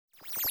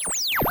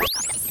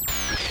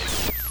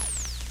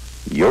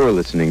You're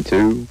listening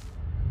to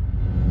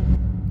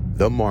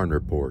the Marne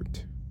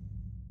Report.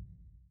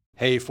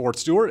 Hey, Fort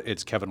Stewart,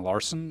 it's Kevin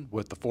Larson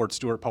with the Fort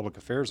Stewart Public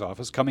Affairs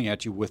Office coming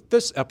at you with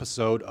this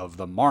episode of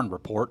the Marne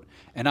Report,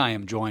 and I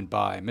am joined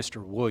by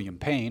Mr. William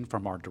Payne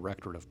from our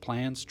Directorate of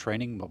Plans,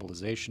 Training,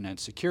 Mobilization, and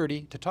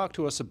Security to talk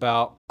to us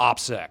about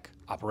OPSEC,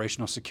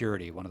 Operational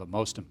Security, one of the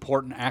most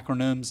important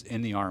acronyms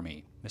in the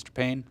Army. Mr.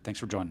 Payne,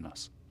 thanks for joining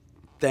us.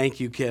 Thank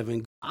you,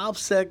 Kevin.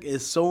 OPSEC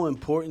is so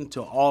important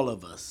to all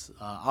of us.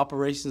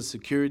 Operations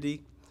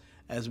Security,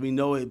 as we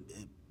know,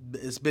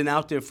 it's been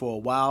out there for a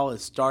while.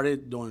 It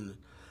started during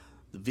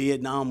the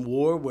Vietnam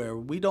War, where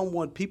we don't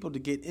want people to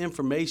get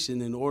information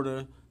in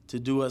order to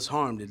do us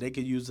harm, that they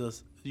could use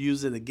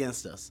it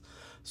against us.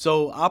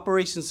 So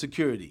Operation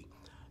Security,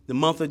 the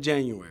month of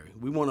January,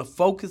 we want to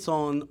focus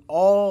on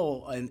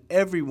all and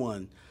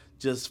everyone,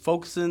 just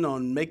focusing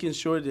on making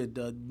sure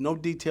that no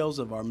details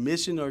of our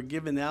mission are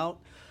given out.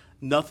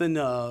 Nothing,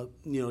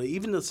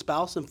 even the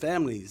spouse and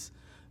families,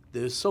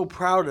 they're so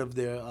proud of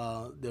their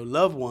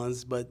loved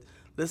ones, but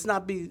let's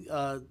not be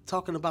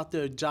talking about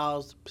their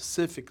jobs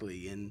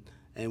specifically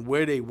and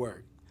where they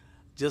work.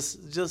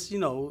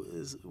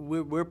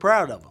 We're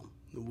proud of them.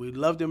 We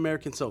love the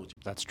American soldier.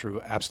 That's true,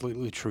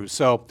 absolutely true.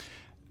 So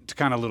to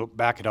kind of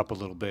back it up a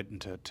little bit and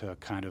to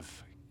kind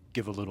of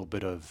give a little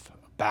bit of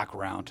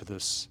background to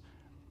this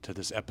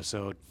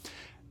episode,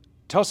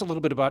 tell us a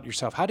little bit about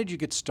yourself. How did you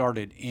get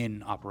started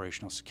in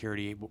operational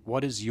security?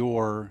 What is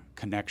your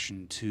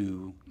connection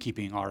to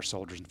keeping our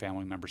soldiers and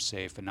family members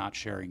safe and not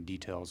sharing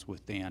details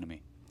with the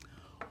enemy?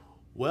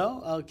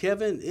 Well,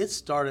 Kevin, it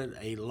started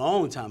a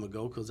long time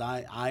ago because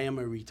I am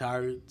a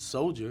retired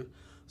soldier.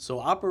 So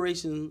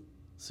Operation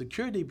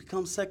Security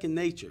becomes second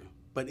nature.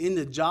 But in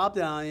the job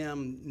that I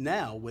am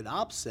now with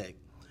OPSEC,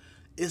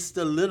 it's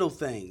the little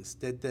things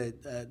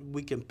that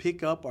we can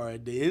pick up or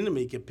the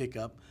enemy can pick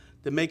up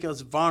that make us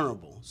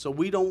vulnerable. So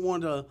we don't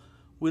want to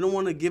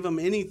give them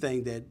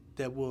anything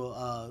that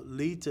will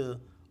lead to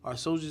our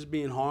soldiers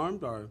being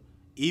harmed or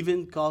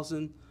even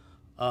causing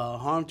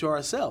harm to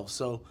ourselves.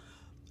 So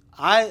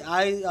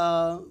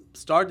I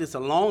started this a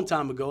long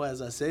time ago,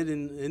 as I said,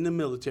 in the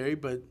military,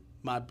 but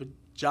my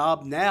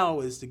job now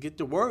is to get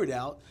the word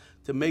out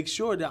to make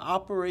sure that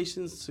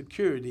operations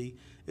security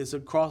is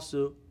across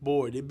the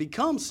board. It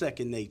becomes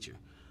second nature.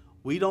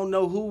 We don't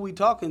know who we're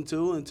talking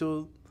to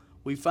until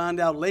we find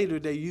out later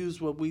they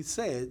use what we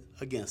said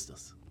against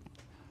us.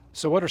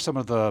 So what are some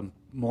of the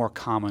more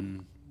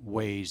common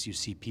ways you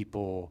see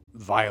people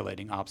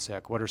violating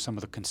OPSEC? What are some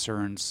of the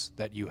concerns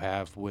that you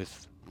have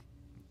with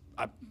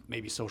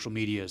maybe social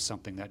media is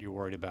something that you're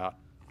worried about?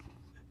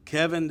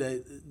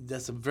 Kevin,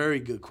 that's a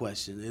very good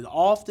question. It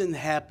often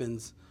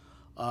happens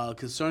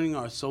concerning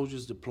our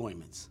soldiers'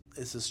 deployments.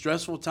 It's a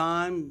stressful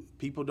time.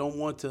 People don't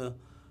want to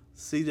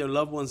see their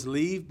loved ones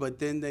leave, but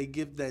then they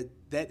give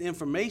that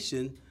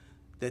information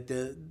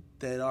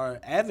that our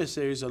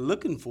adversaries are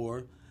looking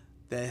for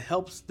that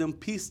helps them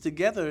piece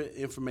together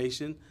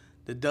information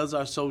that does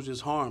our soldiers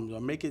harm or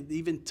make it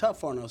even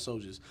tough on our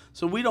soldiers.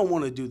 So we don't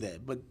want to do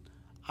that. But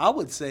I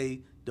would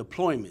say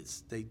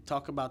deployments. They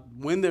talk about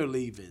when they're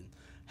leaving,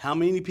 how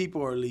many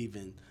people are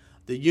leaving,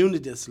 the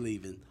unit that's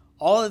leaving.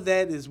 All of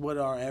that is what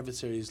our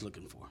adversary is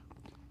looking for.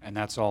 And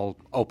that's all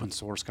open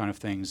source kind of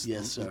things.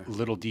 Yes, sir.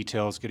 Little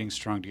details getting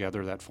strung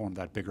together that form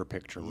that bigger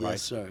picture, right?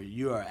 Yes, sir.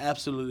 You are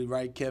absolutely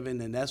right, Kevin.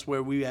 And that's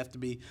where we have to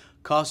be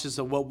cautious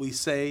of what we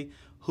say,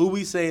 who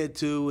we say it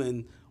to,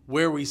 and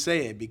where we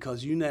say it,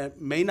 because you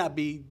may not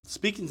be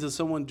speaking to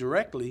someone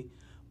directly,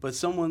 but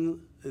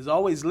someone is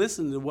always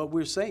listening to what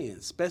we're saying,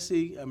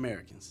 especially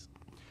Americans.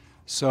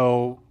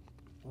 So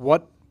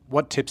what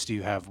tips do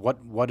you have?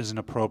 What is an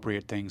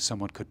appropriate thing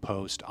someone could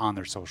post on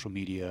their social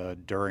media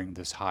during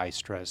this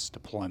high-stress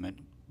deployment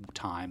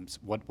times?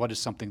 What is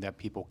something that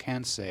people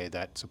can say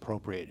that's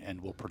appropriate and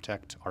will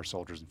protect our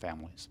soldiers and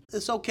families?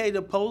 It's okay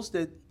to post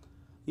that,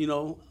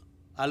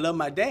 I love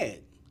my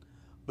dad,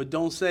 but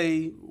don't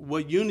say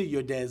what unit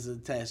your dad's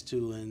attached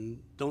to, and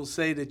don't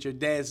say that your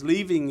dad's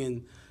leaving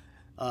in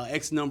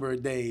X number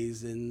of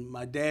days, and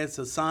my dad's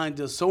assigned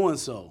to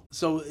so-and-so.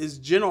 So it's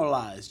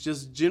generalized,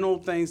 just general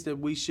things that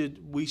we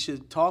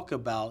should talk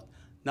about,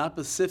 not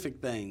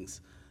specific things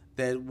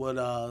that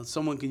would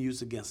someone can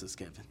use against us,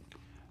 Kevin.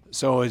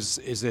 So is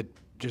it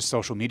just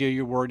social media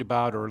you're worried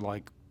about, or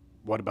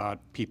what about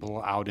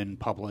people out in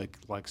public,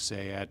 like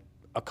say at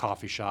a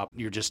coffee shop?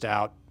 You're just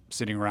out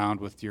sitting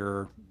around with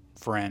your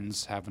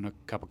friends, having a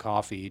cup of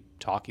coffee,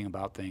 talking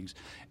about things.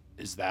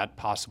 Is that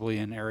possibly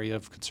an area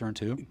of concern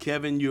too?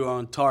 Kevin, you're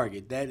on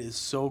target. That is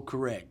so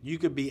correct. You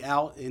could be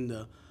out in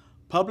the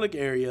public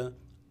area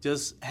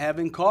just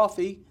having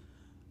coffee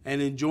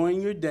and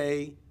enjoying your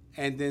day,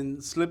 and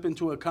then slip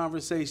into a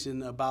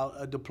conversation about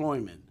a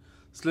deployment,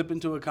 slip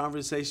into a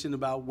conversation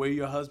about where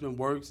your husband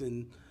works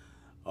and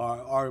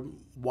our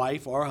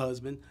wife or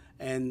husband,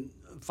 and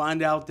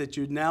find out that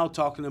you're now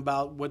talking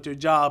about what their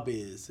job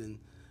is. And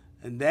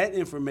that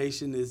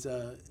information is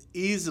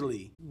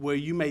easily, where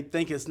you may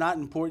think it's not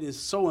important, it's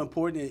so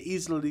important and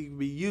easily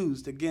be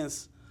used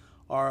against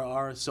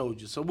our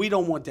soldiers. So we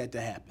don't want that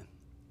to happen.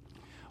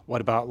 What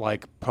about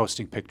like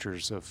posting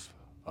pictures of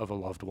a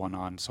loved one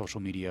on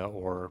social media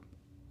or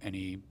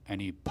any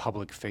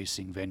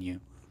public-facing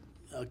venue?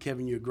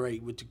 Kevin, you're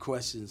great with your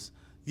questions.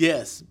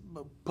 Yes,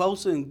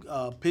 posting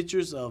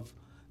pictures of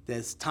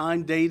that's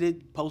time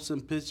dated,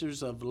 posting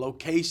pictures of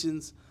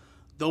locations,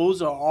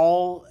 those are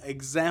all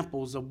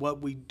examples of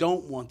what we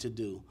don't want to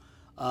do.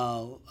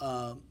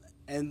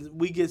 And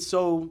we get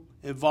so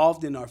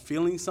involved in our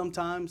feelings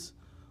sometimes,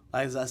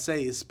 as I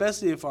say,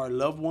 especially if our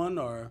loved one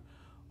or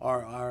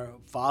our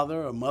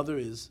father or mother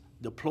is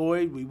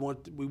deployed. We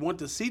want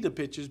to see the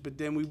pictures, but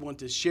then we want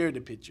to share the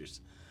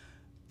pictures.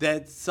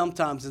 That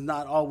sometimes is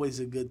not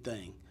always a good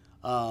thing.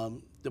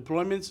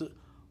 Deployments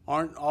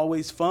aren't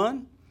always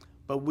fun,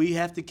 but we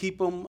have to keep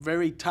them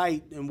very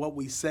tight in what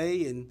we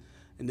say, and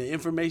the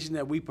information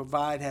that we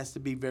provide has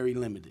to be very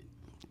limited.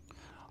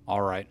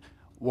 All right.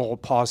 We'll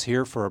pause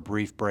here for a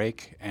brief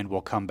break, and we'll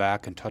come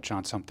back and touch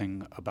on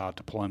something about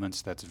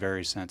deployments that's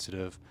very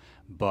sensitive.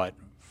 But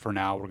for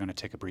now, we're going to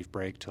take a brief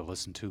break to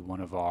listen to one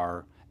of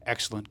our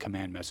excellent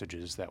command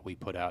messages that we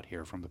put out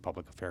here from the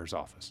Public Affairs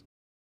Office.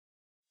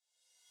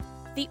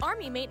 The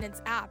Army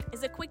Maintenance app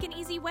is a quick and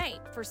easy way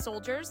for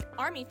soldiers,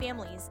 Army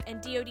families,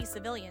 and DoD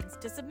civilians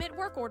to submit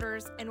work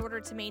orders in order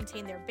to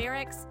maintain their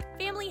barracks,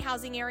 family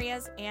housing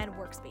areas, and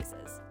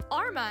workspaces.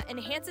 ARMA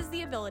enhances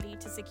the ability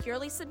to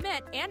securely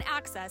submit and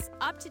access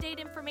up-to-date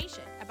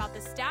information about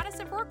the status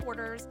of work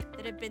orders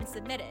that have been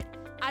submitted,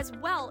 as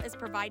well as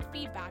provide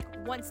feedback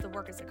once the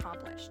work is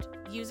accomplished.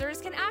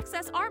 Users can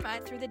access ARMA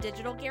through the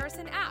Digital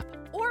Garrison app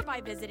or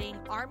by visiting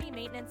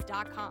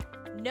armymaintenance.com.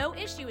 No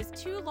issue is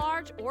too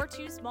large or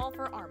too small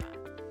for ARMA.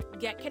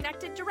 Get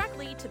connected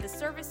directly to the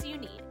service you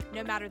need,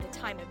 no matter the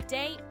time of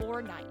day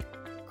or night.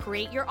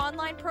 Create your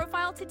online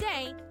profile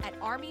today at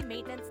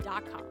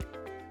armymaintenance.com.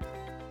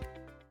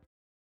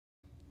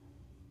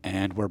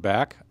 And we're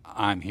back.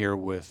 I'm here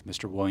with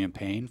Mr. William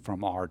Payne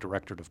from our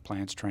Directorate of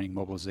Plans, Training,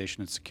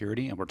 Mobilization, and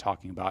Security, and we're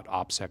talking about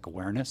OPSEC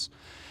awareness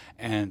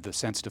and the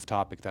sensitive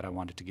topic that I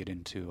wanted to get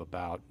into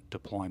about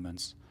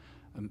deployments,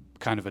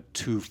 kind of a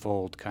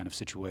twofold kind of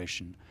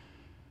situation.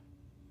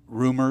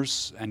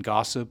 Rumors and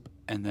gossip,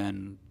 and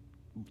then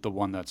the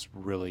one that's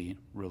really,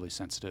 really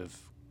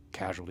sensitive,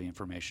 casualty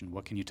information.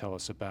 What can you tell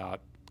us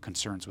about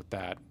concerns with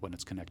that when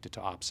it's connected to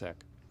OPSEC?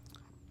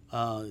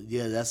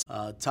 Yeah, that's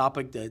a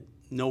topic that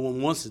no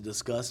one wants to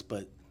discuss,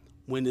 but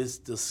when it's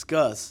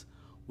discussed,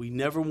 we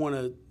never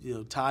want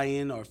to tie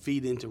in or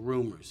feed into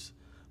rumors,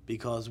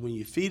 because when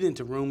you feed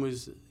into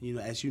rumors,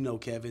 as you know,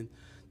 Kevin,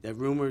 that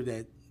rumor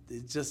that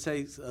it just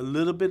takes a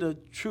little bit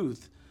of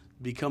truth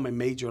to become a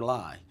major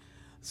lie.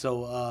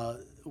 So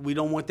we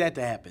don't want that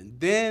to happen.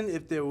 Then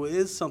if there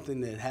is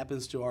something that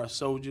happens to our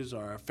soldiers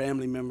or our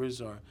family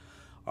members or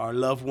our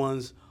loved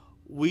ones,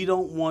 we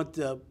don't want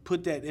to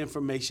put that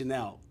information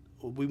out.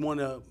 We want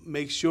to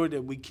make sure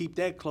that we keep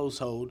that close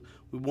hold.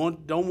 We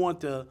don't want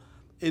the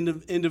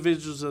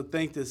individuals to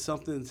think that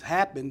something's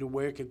happened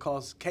where it could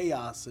cause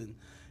chaos and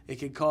it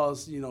could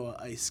cause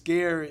a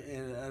scare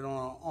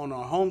on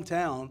our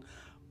hometown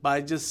by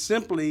just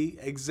simply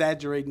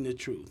exaggerating the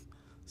truth.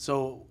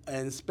 So,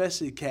 and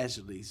especially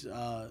casualties.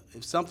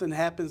 If something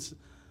happens,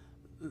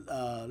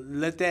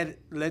 let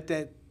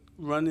that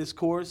run its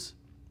course.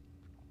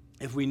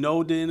 If we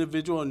know the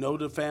individual or know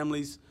the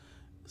families,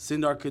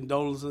 send our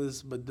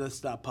condolences, but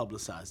let's not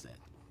publicize that.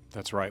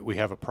 That's right. We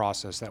have a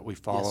process that we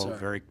follow, Yes, sir.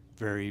 very,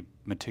 very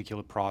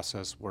meticulous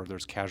process where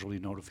there's casualty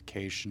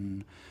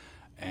notification,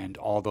 and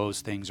all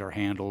those things are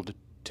handled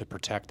to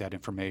protect that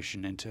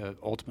information and to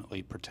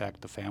ultimately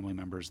protect the family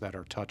members that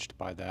are touched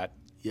by that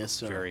Yes,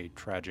 sir. very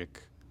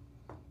tragic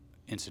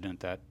incident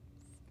that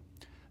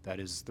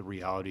is the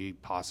reality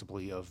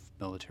possibly of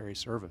military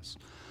service.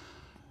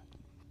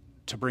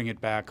 To bring it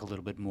back a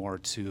little bit more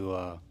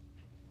to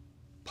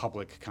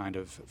public kind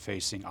of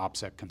facing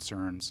OPSEC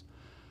concerns,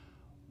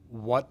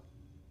 what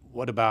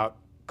about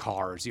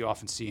cars? You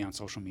often see on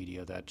social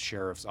media that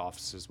sheriff's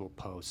offices will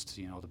post,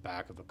 the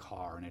back of a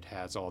car, and it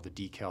has all the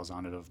decals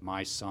on it of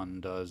my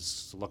son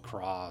does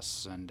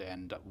lacrosse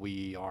and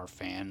we are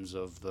fans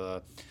of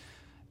the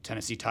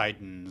Tennessee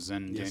Titans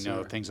and Yes,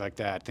 sir. things like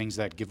that, things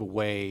that give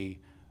away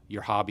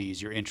your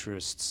hobbies, your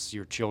interests,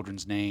 your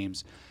children's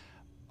names.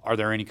 Are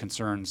there any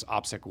concerns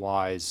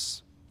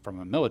OPSEC-wise from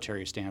a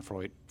military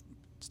standpoint,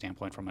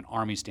 from an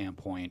Army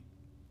standpoint,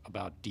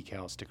 about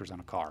decal stickers on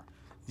a car?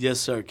 Yes,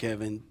 sir,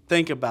 Kevin.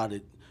 Think about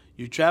it.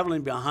 You're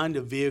traveling behind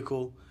a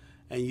vehicle,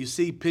 and you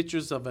see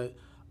pictures of the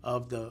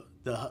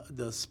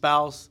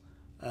spouse,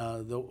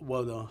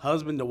 the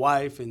husband, the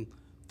wife, and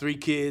 3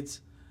 kids.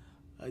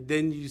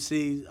 Then you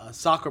see a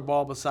soccer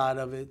ball beside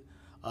of it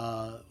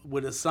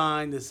with a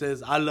sign that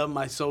says, "I love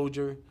my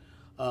soldier.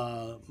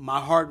 My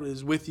heart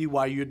is with you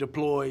while you're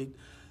deployed."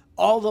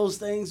 All those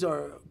things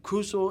are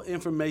crucial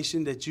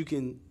information that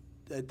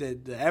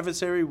that the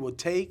adversary will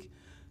take,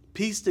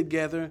 piece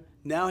together.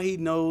 Now he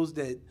knows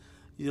that,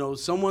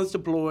 someone's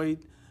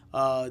deployed.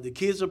 The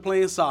kids are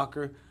playing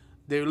soccer.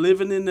 They're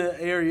living in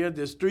the area.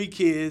 There's 3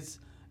 kids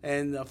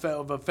and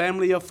of a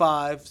family of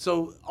 5.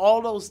 So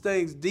all those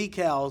things,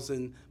 decals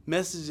and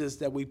messages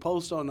that we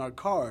post on our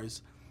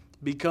cars,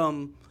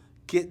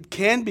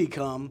 can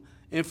become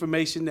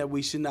information that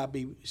we should not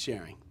be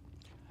sharing.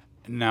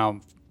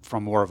 Now,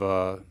 from more of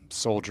a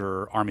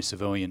soldier, Army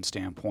civilian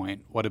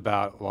standpoint, what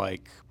about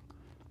like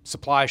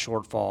supply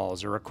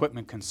shortfalls or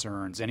equipment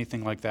concerns,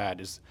 anything like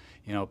that?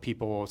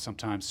 People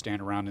sometimes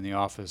stand around in the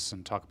office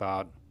and talk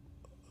about,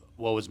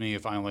 woe is me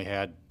if I only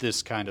had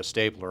this kind of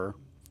stapler.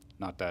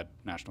 Not that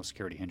national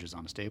security hinges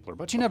on a stapler,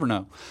 but you never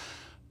know.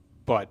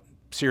 But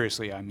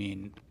seriously, I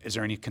mean, is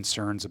there any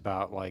concerns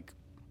about like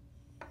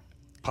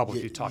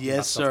publicly talking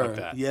about stuff like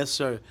that? Yes,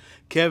 sir.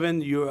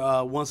 Kevin,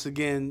 you're once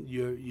again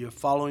you're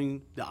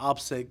following the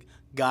OPSEC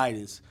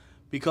guidance,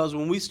 because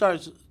when we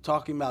start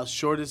talking about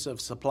shortage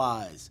of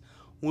supplies,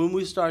 when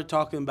we start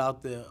talking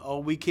about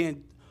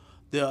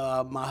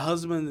my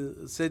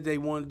husband said they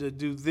wanted to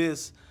do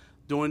this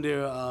during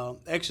their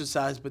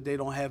exercise, but they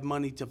don't have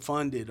money to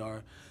fund it,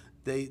 or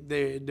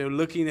they're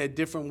looking at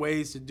different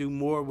ways to do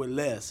more with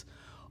less.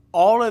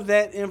 All of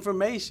that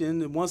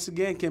information, once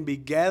again, can be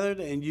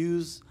gathered and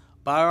used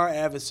by our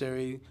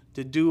adversary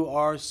to do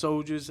our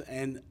soldiers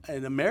and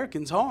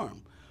Americans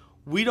harm.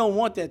 We don't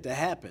want that to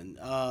happen.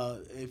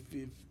 If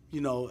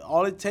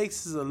all it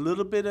takes is a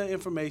little bit of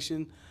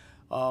information,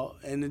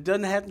 and it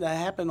doesn't have to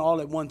happen all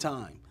at one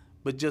time,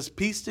 but just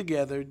piece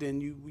together,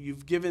 then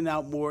you've given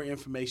out more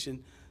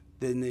information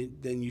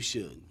than you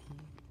should.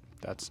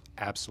 That's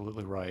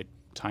absolutely right.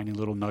 Tiny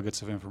little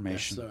nuggets of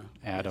information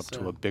add up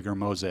to a bigger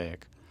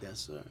mosaic.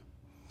 Yes, sir.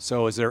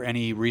 So is there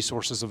any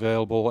resources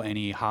available,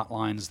 any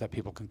hotlines that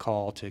people can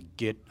call to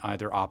get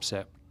either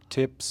OPSEC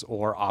tips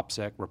or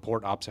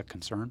report OPSEC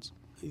concerns?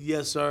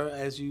 Yes, sir.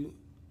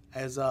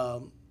 As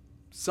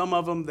some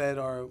of them that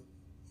are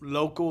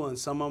local and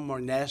some of them are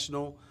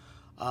national,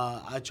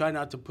 I try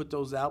not to put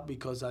those out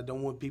because I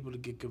don't want people to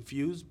get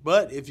confused.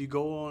 But if you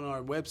go on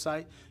our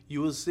website,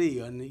 you will see,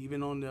 and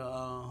even on the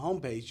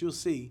homepage, you'll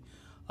see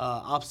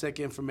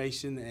OPSEC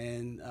information,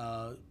 and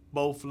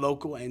both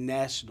local and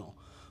national.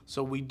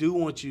 So we do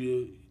want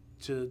you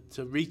to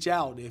reach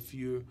out. If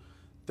you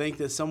think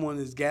that someone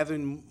is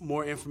gathering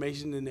more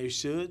information than they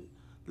should,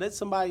 let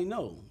somebody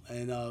know.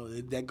 And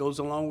that goes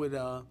along with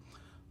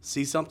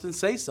see something,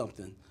 say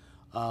something.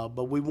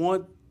 But we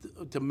want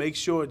to make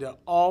sure that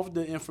all of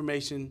the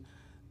information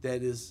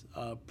that is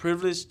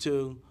privileged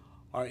to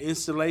our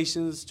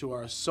installations, to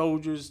our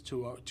soldiers,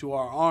 to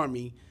our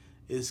Army,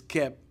 is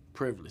kept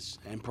privileged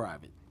and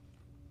private.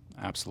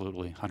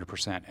 Absolutely,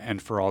 100%.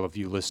 And for all of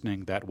you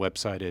listening, that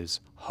website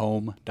is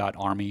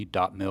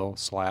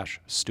home.army.mil/Stewart,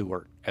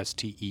 Stewart.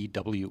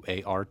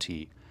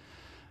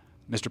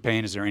 Mr.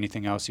 Payne, is there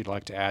anything else you'd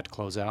like to add to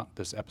close out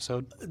this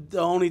episode? The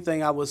only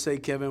thing I would say,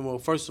 Kevin, well,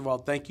 first of all,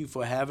 thank you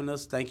for having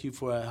us. Thank you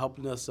for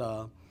helping us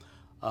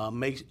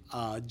make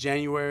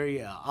January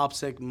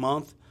OPSEC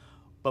month.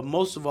 But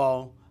most of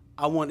all,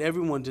 I want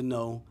everyone to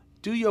know,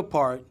 do your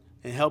part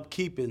and help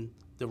keeping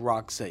the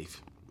rock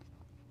safe.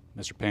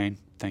 Mr. Payne,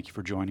 thank you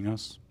for joining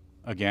us.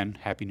 Again,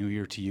 Happy New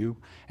Year to you,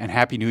 and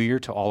Happy New Year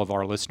to all of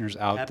our listeners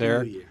out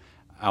there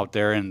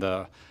in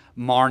the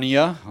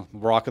Marne,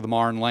 Rock of the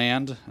Marne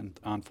land, and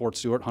on Fort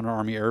Stewart, Hunter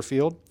Army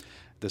Airfield.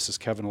 This is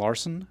Kevin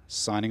Larson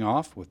signing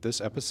off with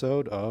this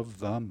episode of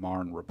the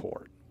Marne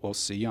Report. We'll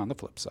see you on the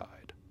flip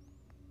side.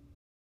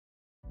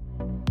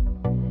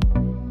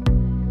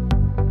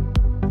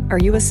 Are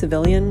you a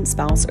civilian,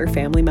 spouse, or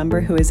family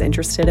member who is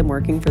interested in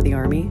working for the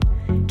Army?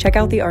 Check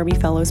out the Army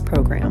Fellows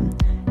Program.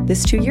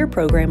 This 2-year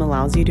program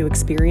allows you to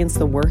experience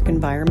the work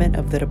environment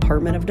of the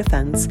Department of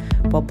Defense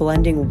while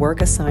blending work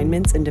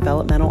assignments and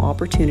developmental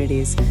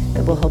opportunities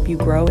that will help you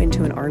grow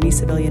into an Army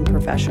civilian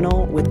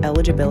professional with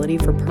eligibility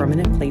for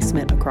permanent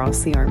placement across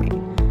the Army.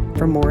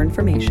 For more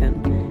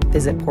information,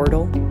 visit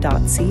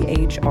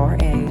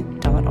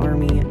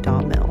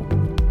portal.chra.army.mil.